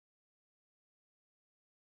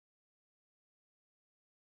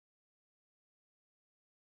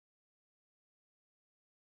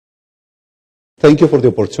Thank you for the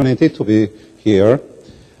opportunity to be here.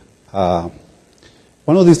 One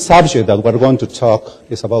of the subjects that we're going to talk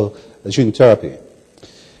is about gene therapy.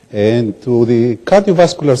 And to the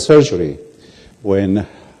cardiovascular surgery, when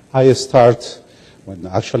I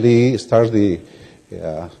actually start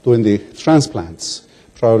doing the transplants,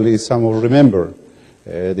 probably some will remember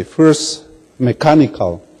the first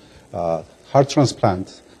mechanical heart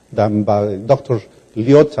transplant done by Dr.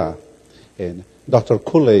 Liotta and Dr.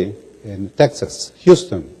 Cooley in Texas,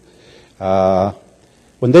 Houston.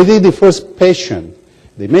 When they did the first patient,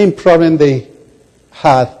 the main problem they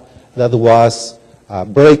had that was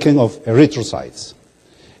breaking of erythrocytes.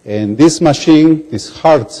 And this machine, this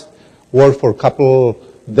heart, worked for a couple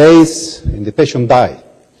days and the patient died.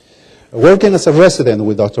 Working as a resident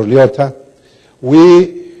with Dr. Liotta,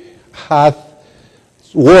 we had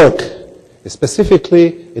work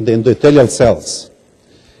specifically in the endothelial cells.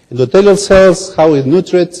 Endothelial cells, how it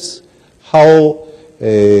nutrients, how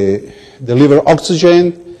deliver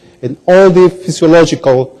oxygen, and all the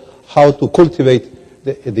physiological, how to cultivate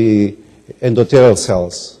the endothelial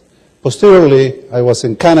cells. Posteriorly, I was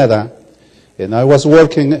in Canada, and I was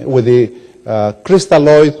working with the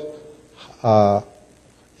crystalloid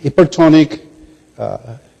hypothermic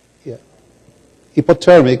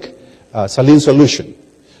saline solution.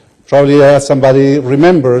 Probably somebody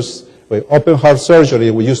remembers with open heart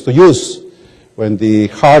surgery we used to use when the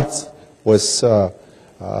heart was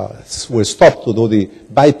stopped to do the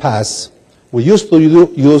bypass. We used to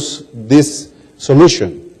use this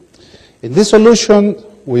solution. In this solution,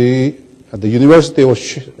 we, at the University of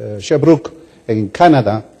Sherbrooke in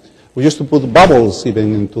Canada, we used to put bubbles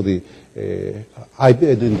even into the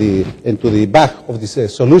back of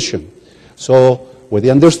this solution. So, with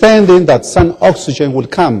the understanding that some oxygen will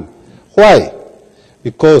come. Why?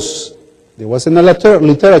 Because there was in the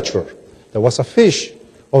literature, there was a fish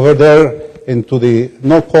over there into the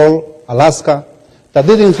North Pole, Alaska, that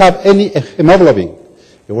didn't have any hemoglobin.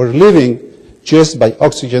 They were living just by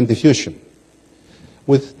oxygen diffusion.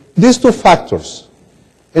 With these two factors,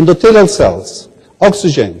 endothelial cells,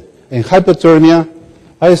 oxygen, and hypothermia,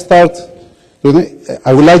 I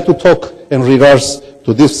would like to talk in regards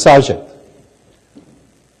to this subject.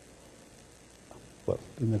 Well,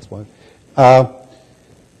 the next one.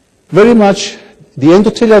 Very much, the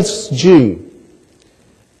endothelial gene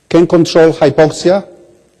can control hypoxia.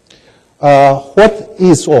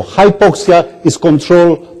 Hypoxia is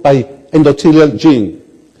controlled by endothelial gene.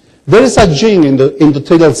 There is a gene in the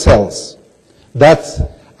endothelial cells that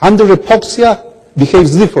under hypoxia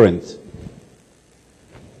behaves different.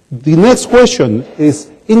 The next question is,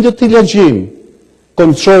 endothelial gene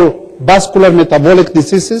control vascular metabolic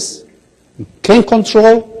diseases? Can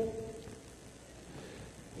control?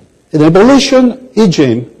 In evolution,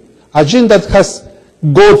 gene, a gene that has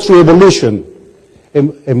gone through evolution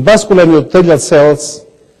in vascular endothelial cells,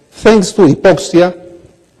 thanks to hypoxia,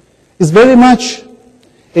 is very much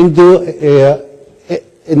in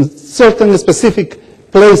certain specific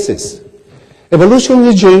places.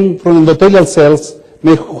 Evolutionary gene from endothelial cells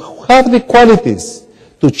may have the qualities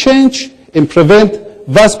to change and prevent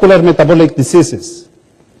vascular metabolic diseases.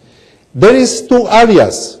 There is two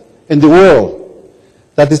areas in the world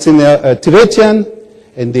that is in the Tibetan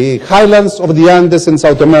and the highlands of the Andes in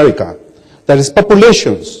South America. There is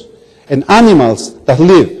populations and animals that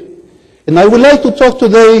live. And I would like to talk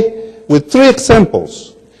today with three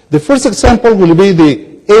examples. The first example will be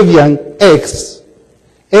the avian eggs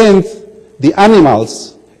and the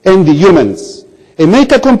animals and the humans, and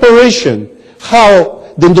make a comparison how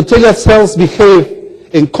the endothelial cells behave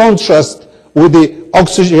in contrast with the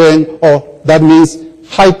oxygen, or that means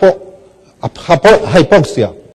hypoxia.